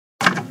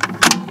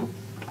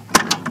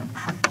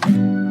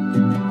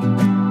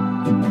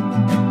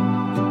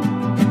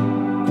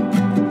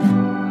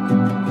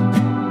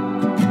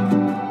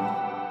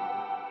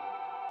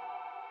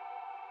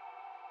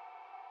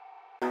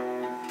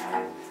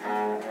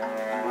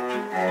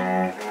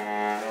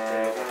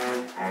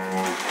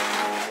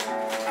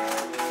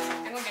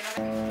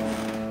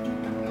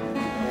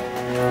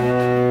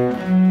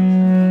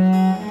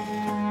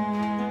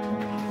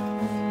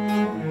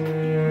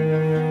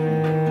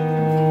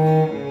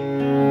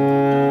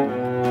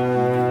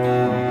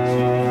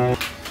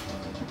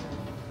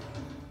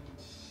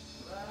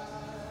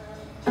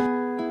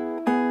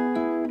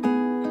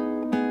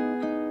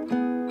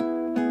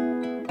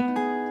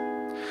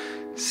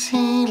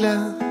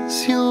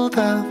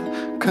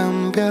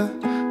cambia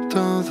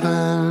todo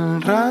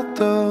el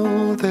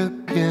rato de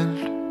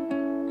piel.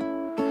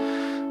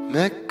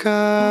 Me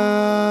canso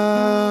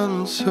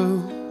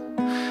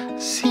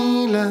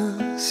si la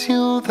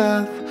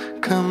ciudad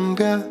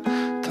cambia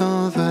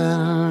todo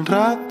el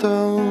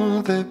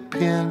rato de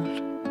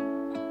piel.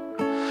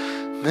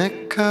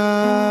 Me canso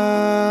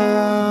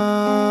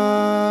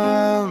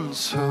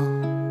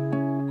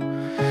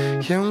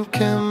y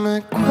aunque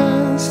me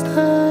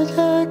cueste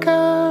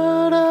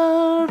llegar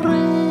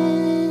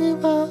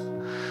arriba,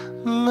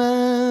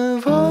 me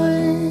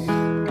voy.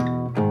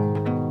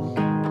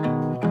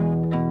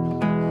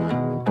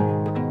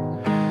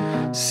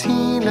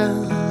 Si la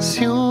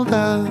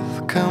ciudad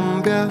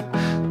cambia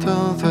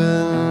todo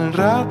el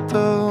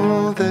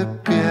rato de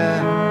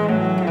piel,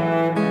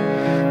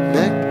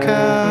 me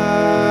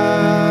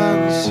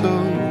canso.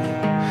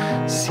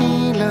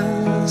 Si la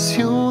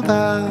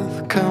ciudad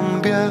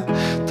cambia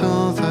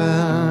todo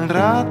el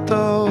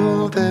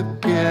rato de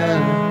piel,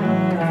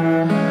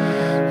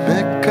 me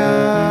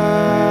canso.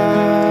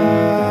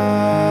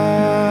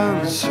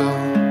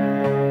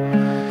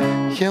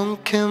 Y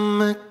aunque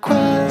me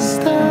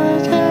cueste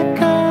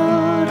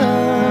llegar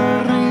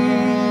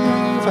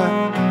arriba,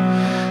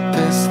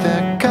 desde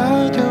acá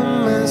yo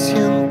me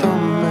siento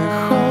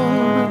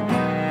mejor.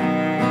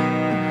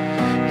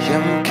 Y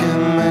aunque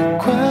me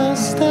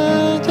cueste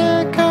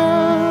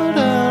llegar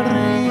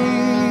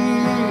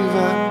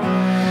arriba,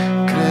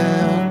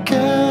 creo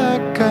que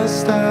acá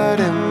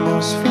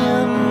estaremos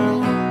bien.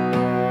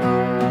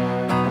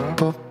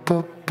 Pop,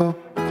 pop, pop.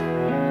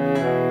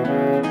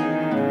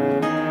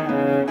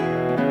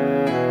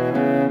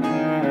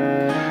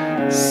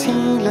 Si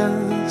la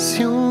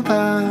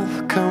ciudad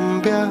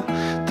cambia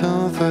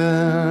todo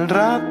el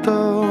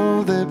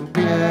rato de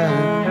piel,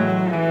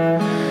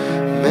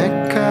 me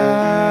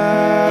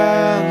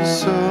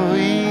canso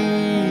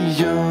y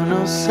yo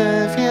no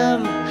sé bien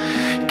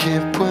qué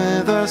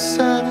puedo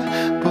hacer.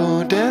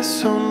 Por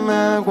eso me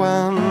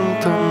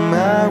aguanto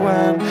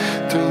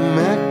y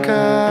me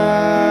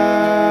canso.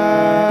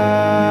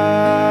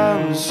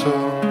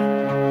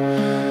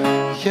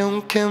 Y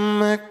aunque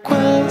me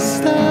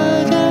cueste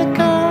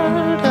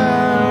llegar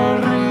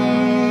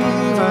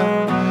arriba,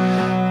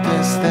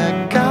 desde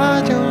acá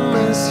yo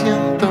me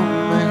siento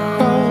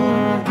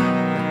mejor.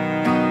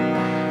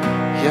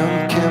 Y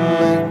aunque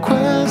me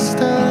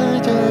cueste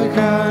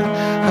llegar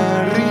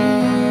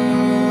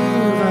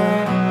arriba,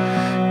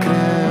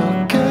 creo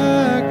que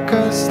acá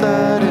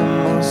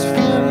estaremos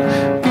bien,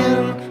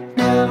 bien,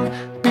 bien,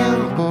 bien.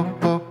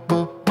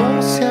 Por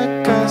si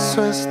acaso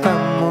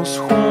estamos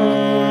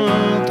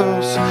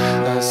juntos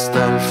hasta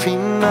el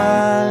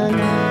final.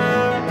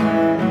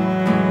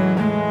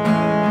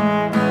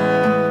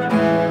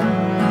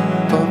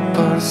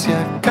 Por si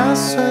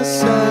acaso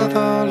ese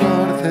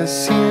dolor de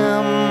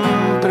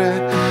siempre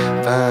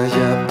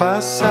vaya a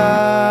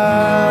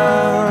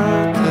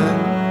pasarte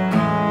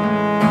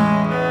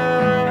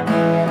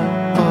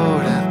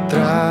por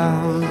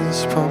atrás.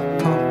 Pop,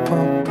 pop,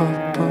 pop, pop,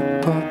 pop,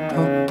 pop,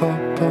 pop, pop,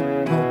 pop, pop,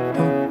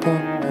 pop,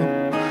 pop,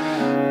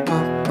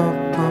 pop, pop,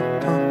 pop, pop.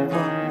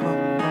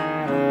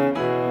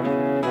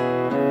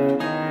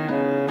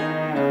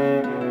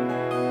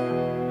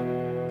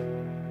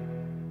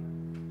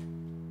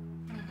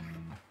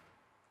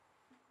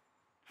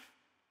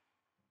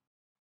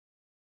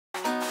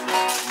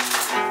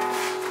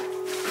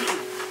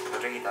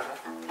 ¿Otra guitarra?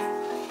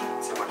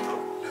 ¿Se guardó?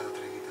 La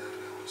otra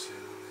guitarra no sé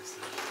dónde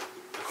está.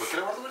 ¿Mejor que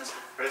la guardo, parece?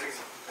 Parece que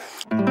sí.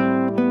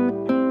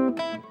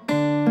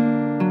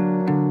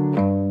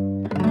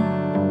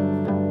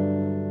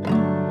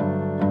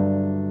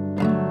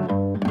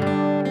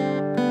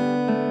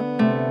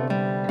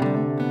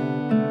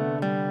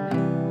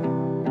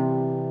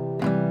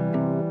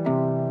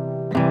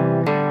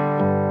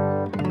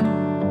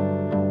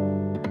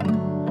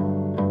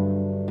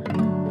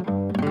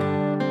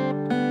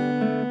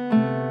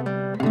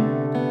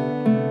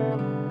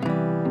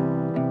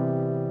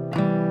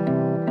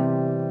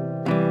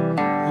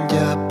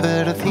 Ya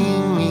perdí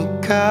mi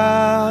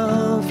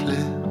cable.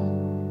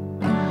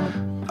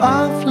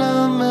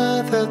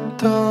 Háblame de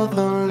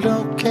todo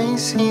lo que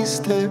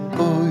hiciste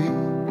hoy.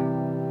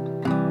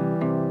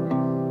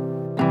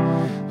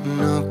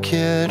 No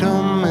quiero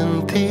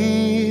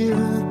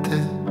mentirte.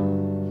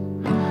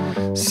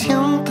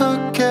 Siento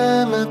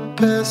que me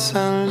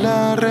pesa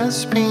la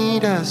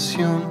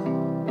respiración.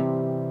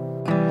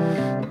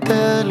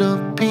 Te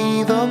lo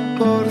pido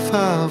por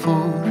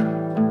favor.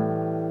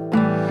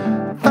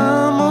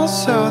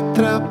 Vamos a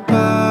otra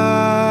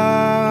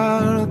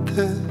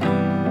parte.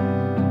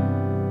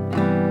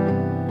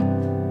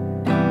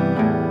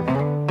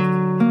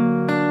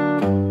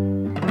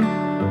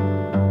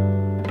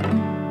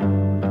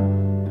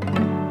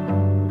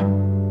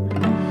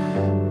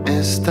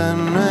 Esta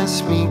no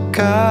es mi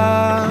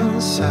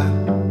casa.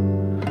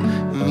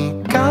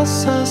 Mi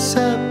casa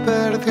se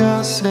perdió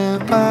hace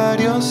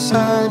varios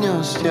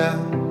años ya.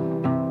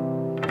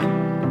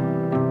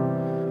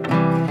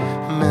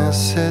 Me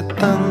hace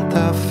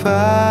tanta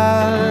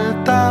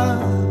falta.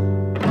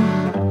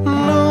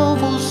 No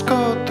busco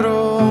otro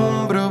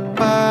hombro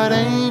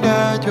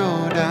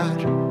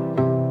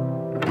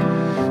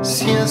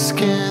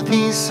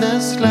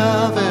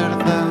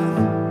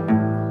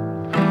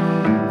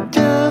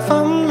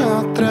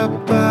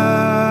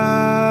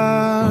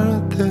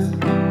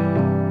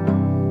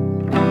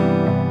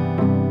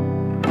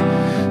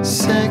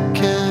Sé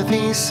que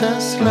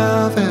dices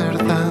la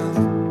verdad.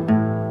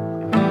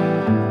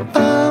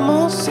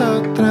 Vamos a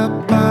otra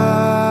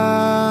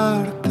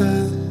parte.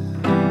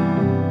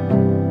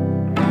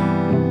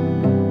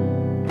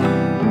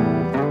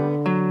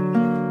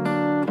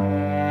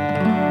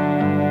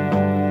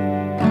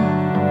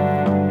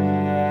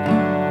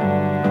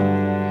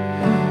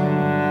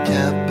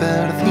 Ya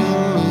perdí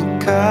mi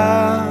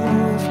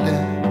cable.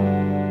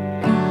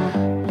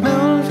 Me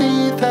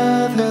olvidé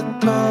de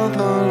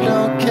todo lo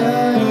que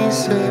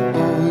hice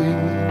hoy.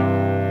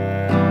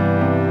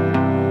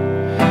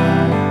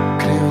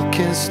 Creo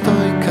que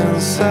estoy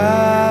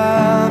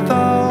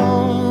cansado.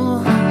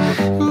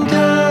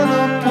 Ya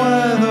no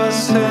puedo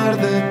hacer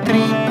de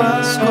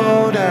tripas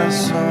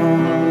corazón.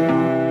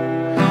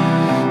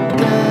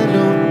 Te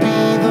lo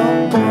pido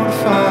por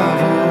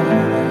favor.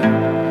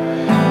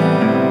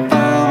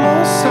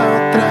 Vamos a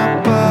otra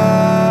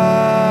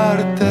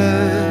parte.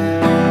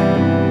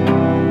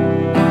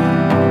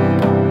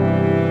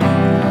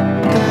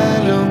 Te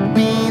lo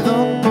pido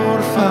por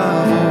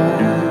favor.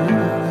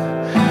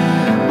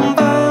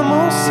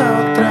 Vamos a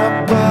otra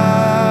parte.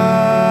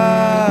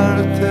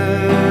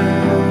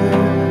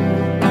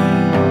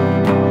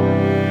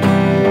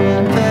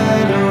 Te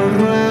lo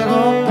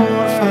ruego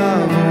por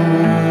favor.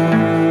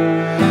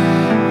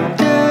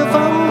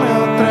 Llévame a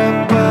otra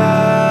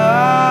parte.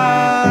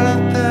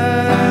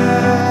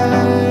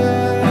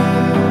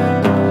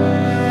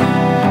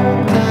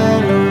 Te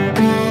lo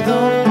pido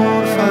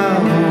por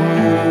favor.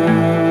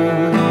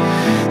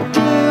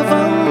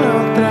 Llévame a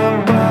otra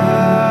parte.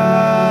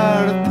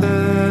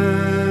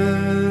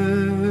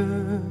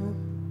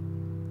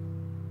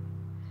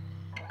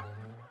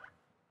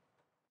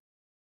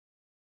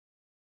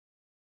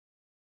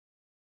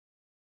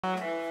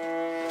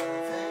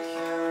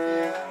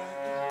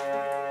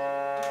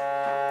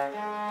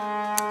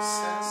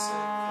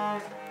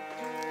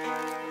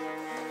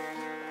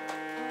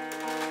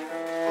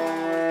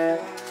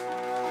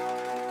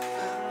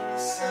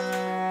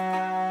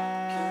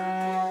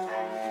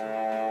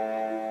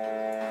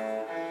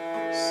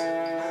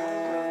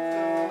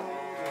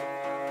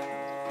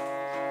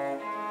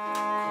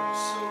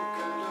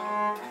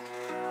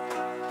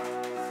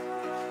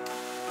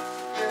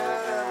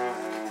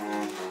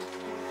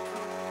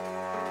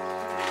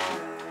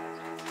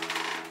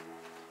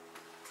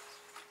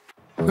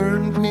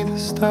 Weren't we the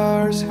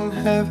stars in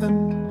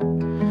heaven?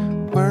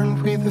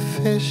 Weren't we the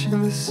fish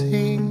in the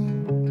sea?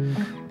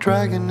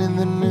 Dragon in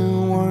the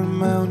new warm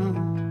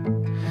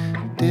mountain.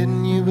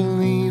 Didn't you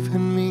believe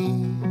in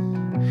me?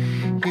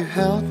 You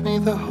held me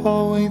the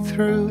whole way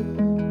through,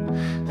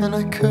 and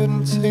I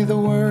couldn't say the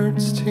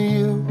words to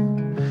you.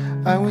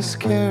 I was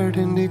scared,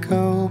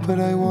 indigo, but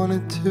I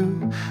wanted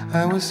to.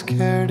 I was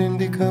scared,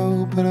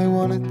 indigo, but I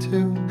wanted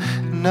to.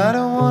 And I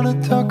don't wanna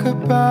talk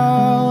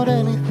about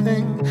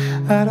anything.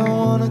 I don't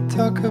wanna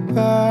talk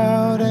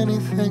about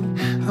anything.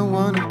 I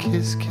wanna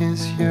kiss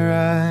your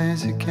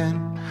eyes again.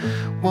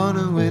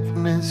 Wanna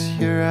witness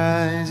your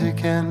eyes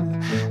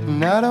again.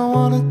 And I don't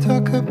wanna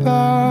talk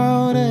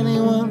about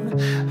anyone.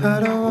 I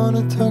don't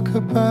wanna talk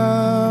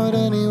about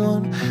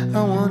anyone.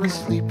 I wanna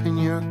sleep in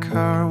your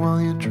car while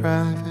you're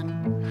driving.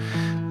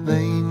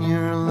 Lay in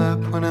your lap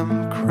when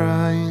I'm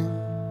crying.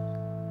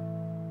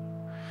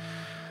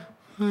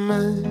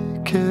 Me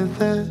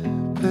quedé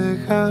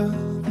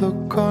pegado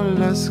con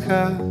las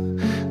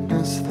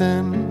ganas de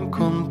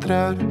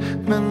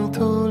encontrarme en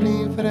tu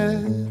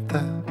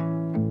libreta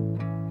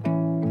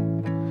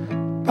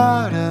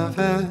para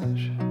ver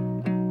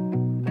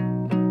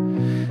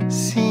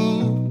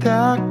si te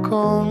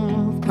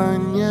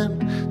acompañé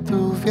en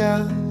tu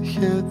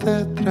viaje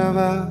de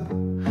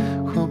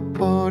trabajo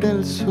por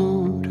el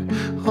sur.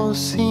 O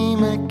si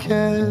me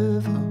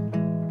quedo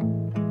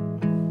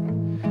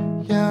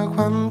y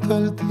aguanto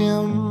el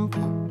tiempo.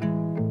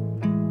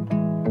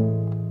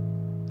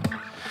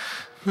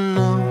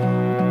 No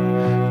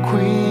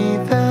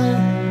cuidé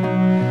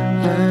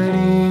la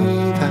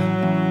herida,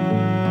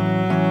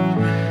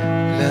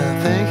 la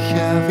dejé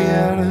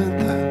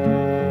abierta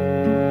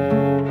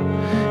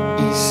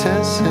y se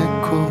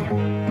secó.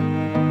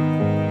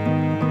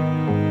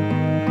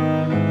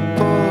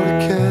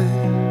 Porque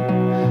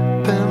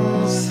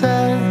pensé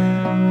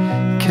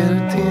que el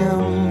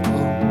tiempo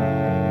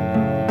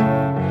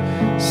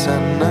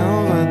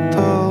sanaba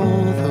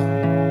todo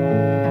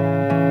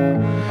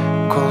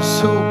con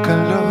su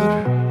calor,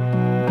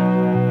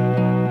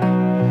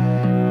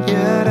 y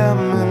era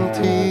mentira.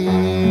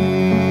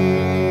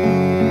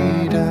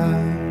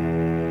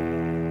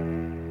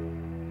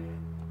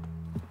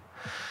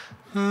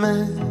 Me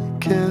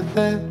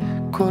quedé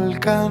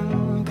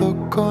colgando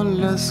con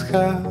las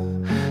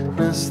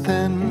ganas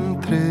de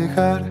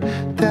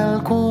entregarte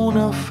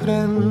alguna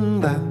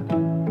ofrenda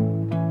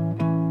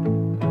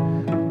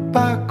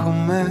pa'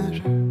 comer,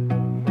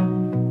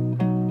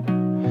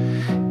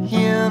 y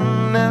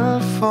en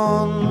el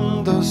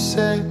fondo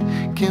sé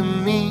que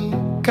mi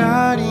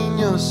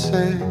cariño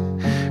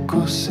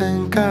seco se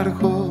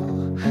encargó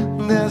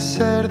de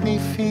hacer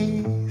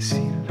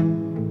difícil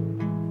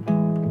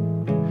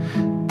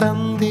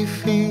tan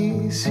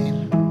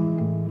difícil.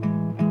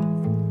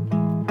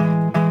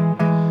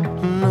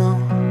 No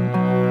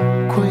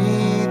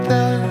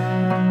cuida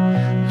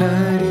la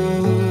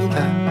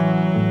herida,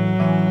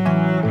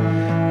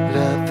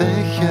 la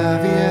dejé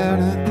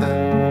abierta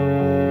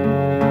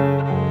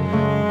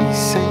y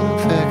se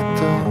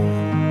infectó,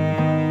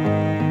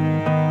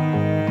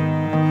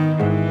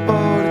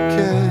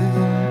 porque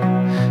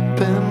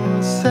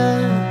pensé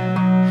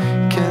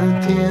que el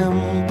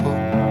tiempo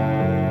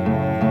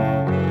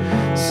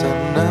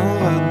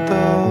sanaba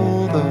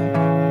todo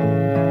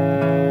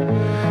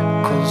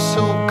con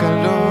su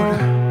calor,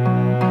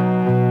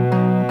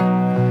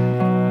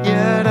 y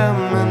era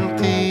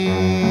mentira.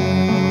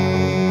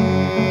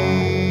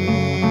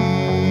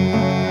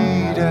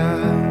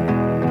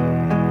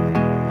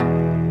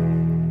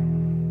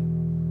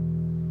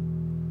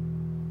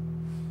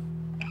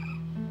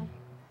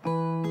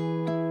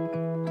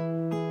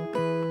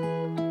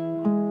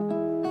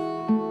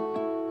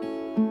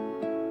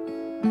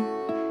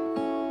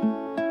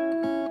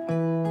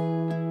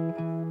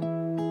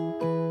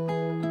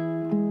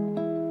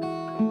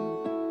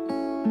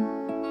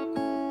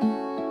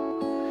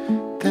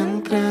 Te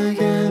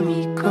entregué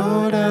mi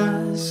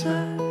coraza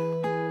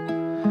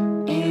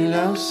y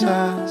la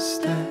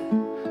usaste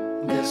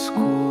de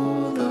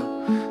escudo.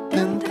 Te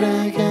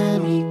entregué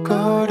mi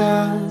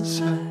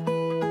coraza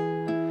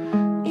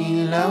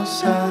y la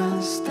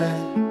usaste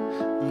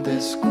de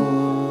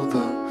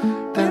escudo.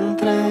 Te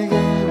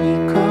entregué mi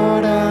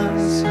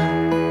coraza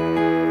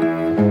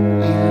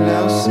y la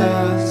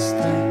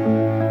usaste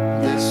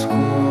de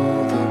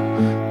escudo.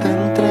 Te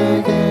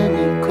entregué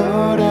mi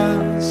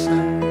coraza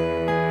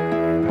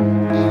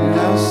y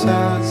la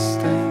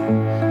usaste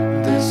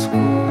de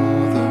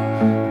escudo.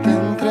 Te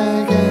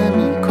entregué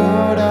mi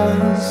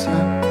coraza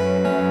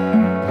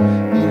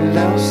y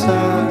la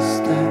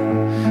usaste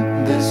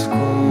de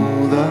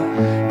escudo.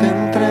 Te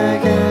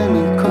entregué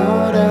mi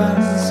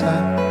coraza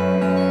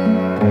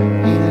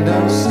y la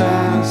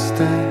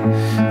usaste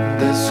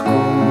de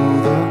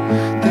escudo.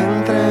 Te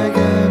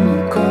entregué mi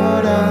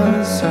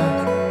coraza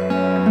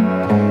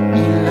y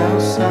la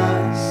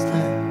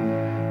usaste,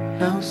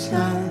 la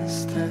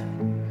usaste,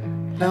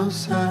 la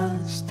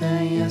usaste,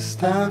 y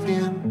está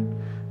bien,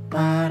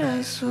 para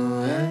eso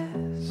es.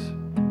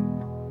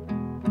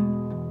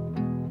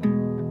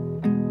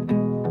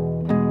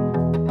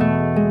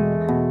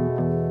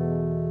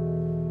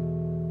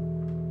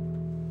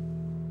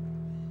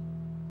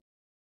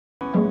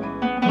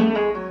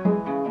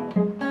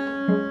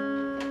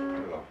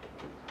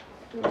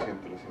 Lo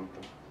siento, lo siento.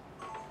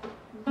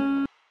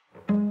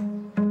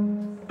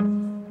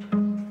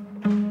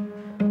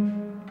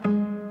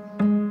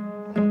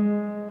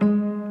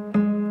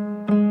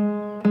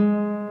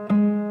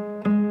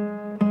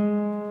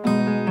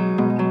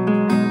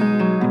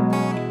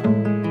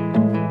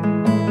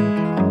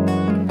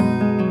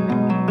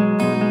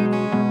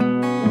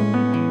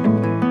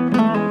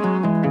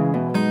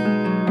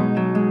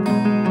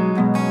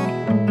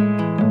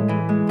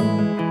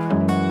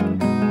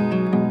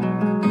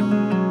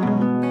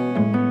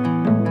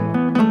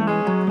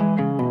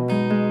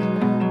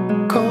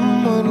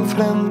 ¿Cómo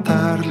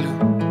enfrentarlo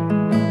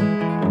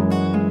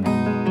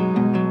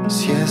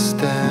si es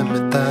de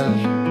metal?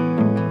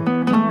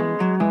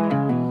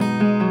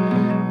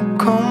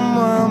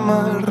 ¿Cómo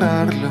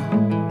amarrarlo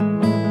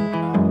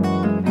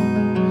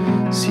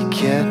si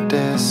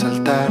quiere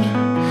saltar?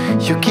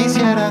 Yo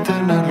quisiera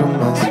tenerlo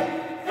más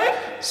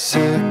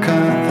cerca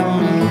de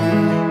mí,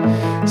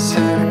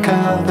 cerca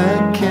de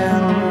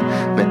quien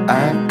me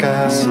haga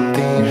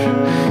sentir.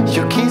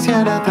 Yo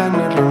quisiera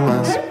tenerlo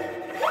más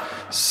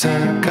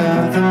cerca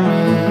de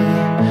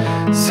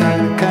mí,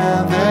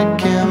 cerca de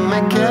quien me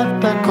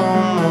quiera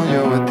como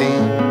yo a ti.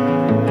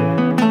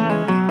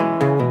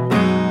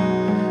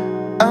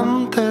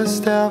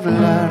 Antes de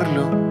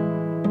hablarlo,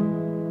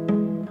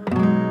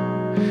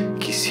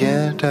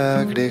 quisiera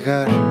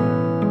agregar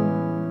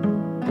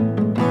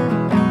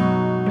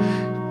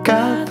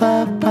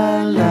cada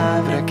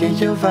palabra que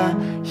yo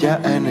vaya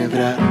a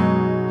enhebrar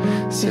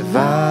se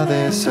va a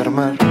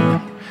desarmar.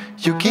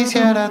 Yo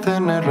quisiera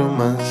tenerlo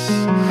más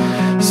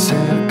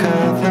cerca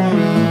de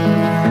mí,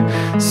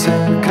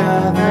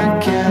 cerca de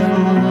quien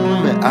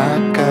me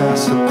haga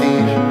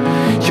sentir.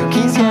 Yo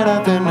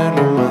quisiera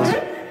tenerlo más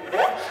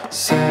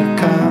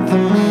cerca de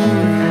mí,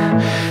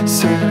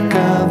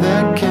 cerca de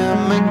quien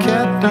me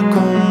quiera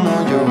como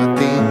yo a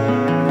ti.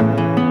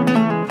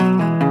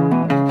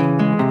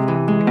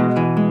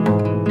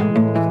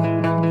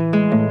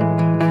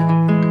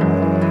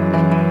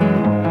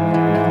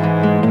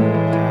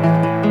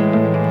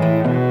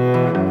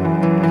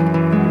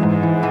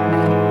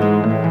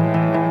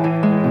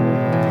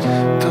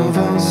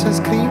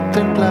 Escrito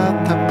en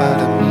plata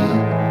para mí,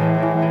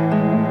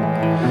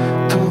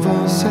 tu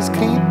voz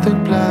escrito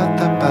en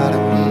plata para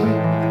mí,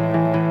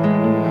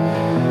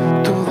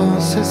 tu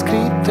voz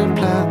escrito en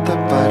plata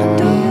para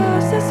mí, tu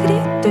voz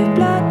escrito en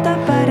plata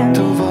para mí,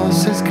 tu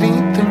voz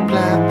escrito en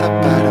plata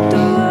para tu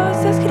mí,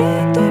 voz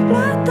escrito en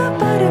plata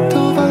para mí,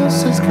 tu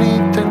voz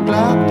escrito en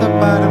plata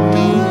para tu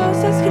mí,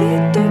 voz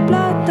escrito en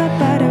plata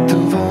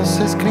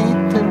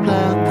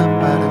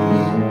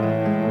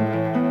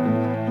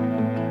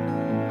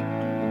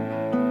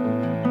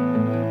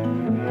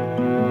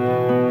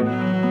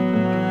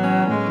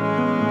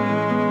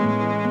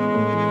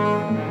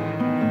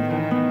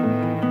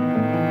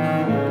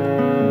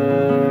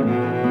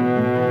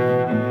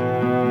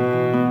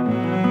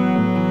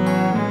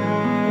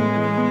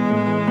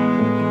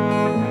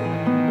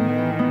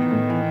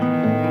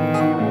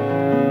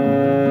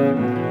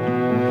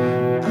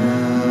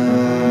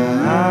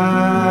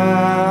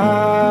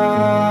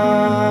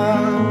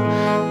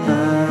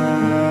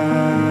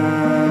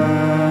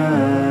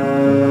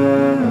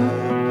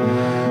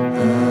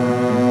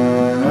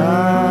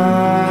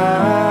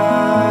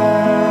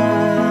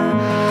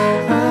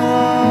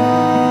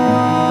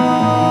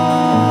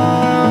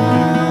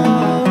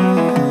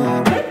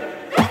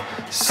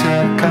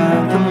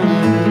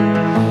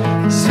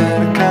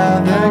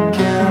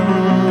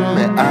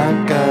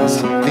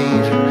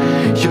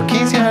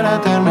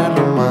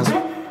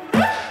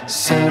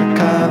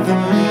cerca de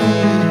mí,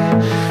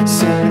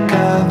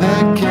 cerca de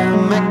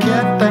quien me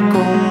quiera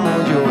como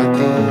yo a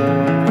ti.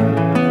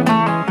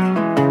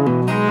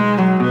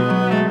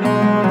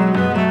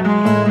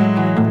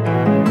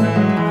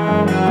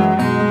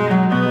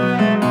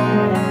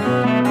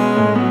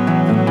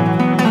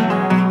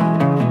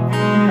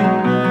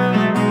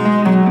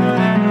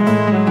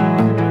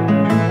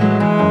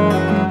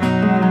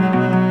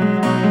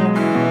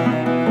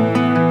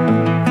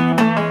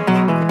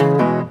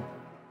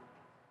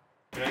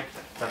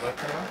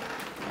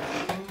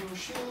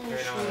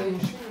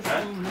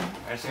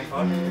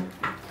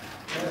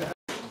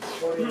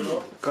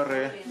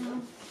 Corre.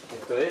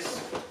 Esto es.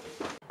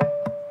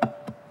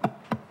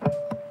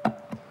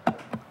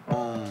 1,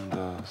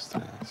 2,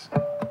 3.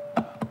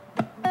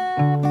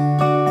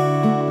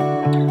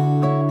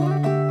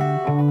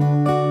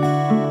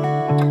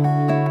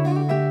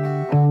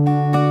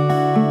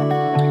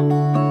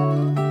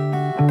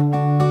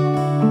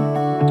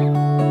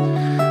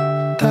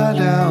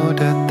 Dale,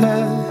 ahora te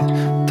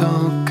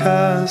toca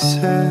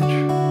hacer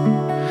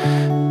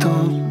tu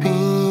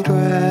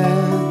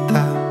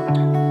pirueta.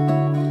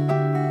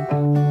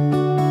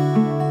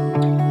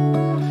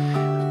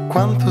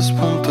 ¿Cuántos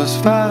puntos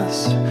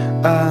vas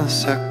a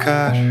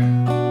sacar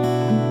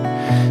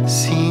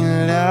si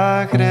le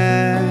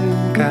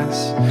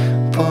agregas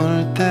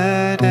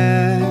voltereta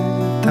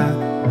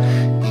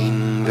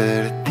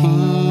invertida?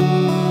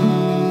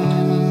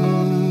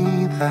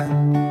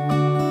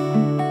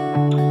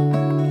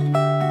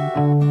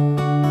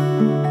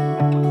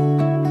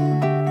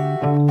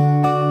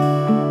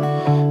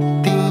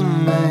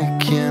 Dime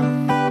quién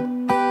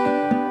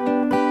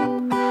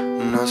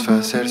nos va a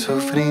hacer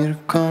sufrir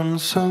con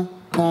su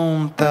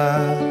punta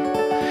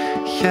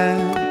y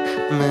el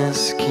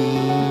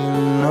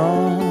mezquino.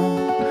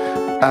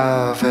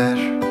 A ver,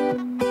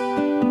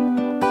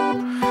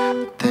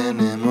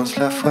 tenemos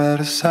la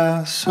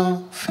fuerza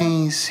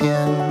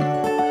suficiente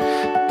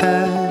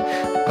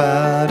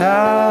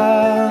para